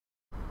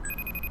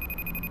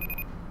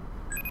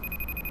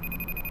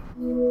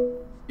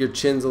Your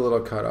chin's a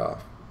little cut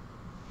off.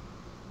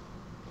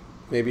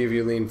 Maybe if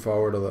you lean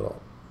forward a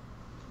little.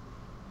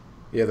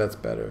 Yeah, that's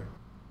better.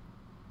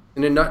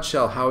 In a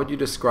nutshell, how would you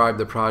describe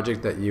the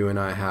project that you and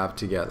I have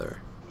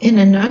together? In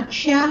a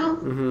nutshell,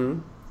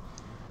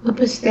 Mm-hmm. a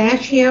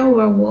pistachio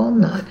or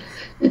walnut.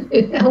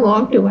 How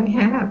long do I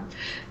have?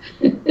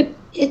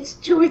 It's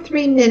 2 or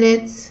 3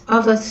 minutes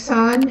of a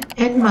son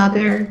and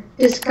mother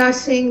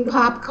discussing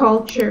pop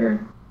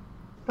culture,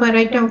 but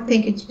I don't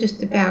think it's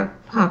just about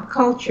pop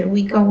culture.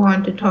 We go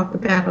on to talk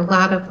about a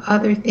lot of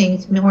other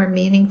things, more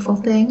meaningful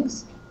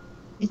things.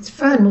 It's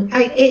fun.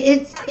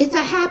 It's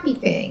a happy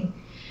thing.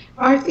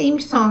 Our theme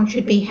song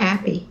should be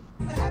happy.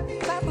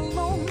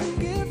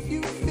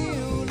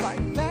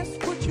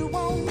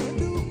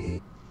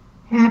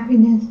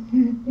 Happiness,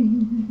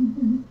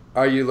 happiness.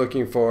 Are you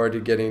looking forward to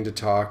getting to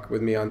talk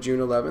with me on June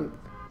 11th?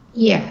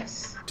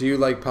 Yes. Do you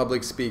like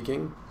public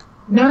speaking?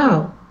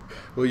 No.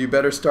 Well, you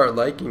better start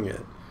liking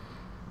it.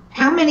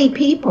 How many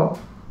people?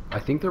 I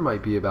think there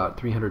might be about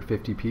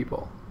 350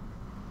 people.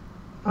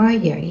 Ay,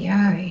 ay,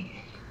 ay.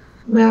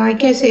 Well, I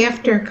guess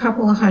after a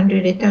couple of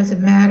hundred, it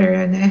doesn't matter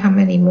and how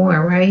many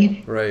more,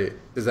 right? Right.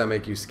 Does that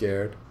make you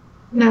scared?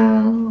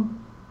 No.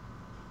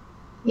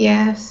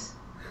 Yes.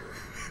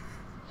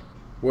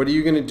 What are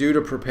you going to do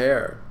to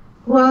prepare?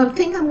 Well, I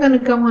think I'm going to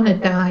go on a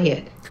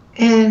diet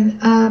and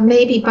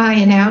maybe buy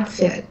an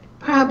outfit.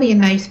 Probably a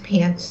nice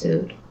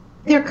pantsuit.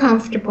 They're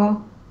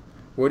comfortable.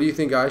 What do you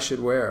think I should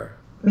wear?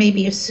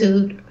 Maybe a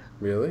suit.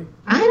 Really?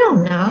 I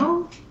don't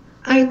know.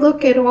 I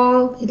look at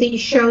all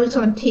these shows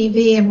on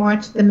TV and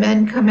watch the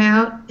men come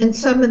out, and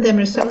some of them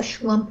are so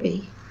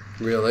schlumpy.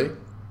 Really?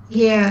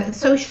 Yeah,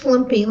 so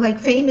schlumpy, like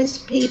famous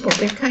people.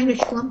 They're kind of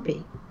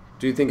schlumpy.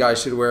 Do you think I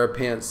should wear a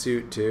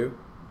pantsuit too?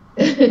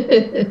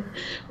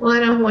 Well, I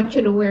don't want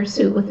you to wear a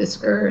suit with a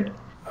skirt.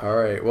 All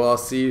right. Well, I'll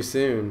see you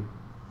soon.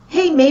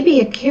 Hey, maybe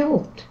a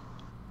kilt.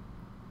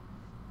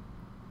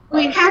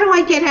 Wait, how do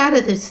I get out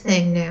of this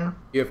thing now?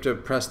 You have to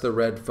press the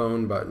red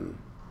phone button.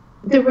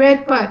 The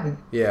red button.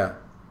 Yeah.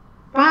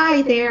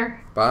 Bye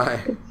there.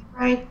 Bye.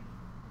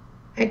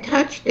 I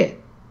touched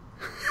it.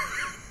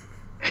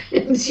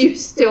 Is you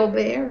still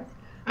there?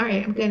 All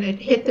right, I'm going to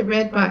hit the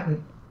red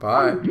button.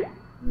 Bye.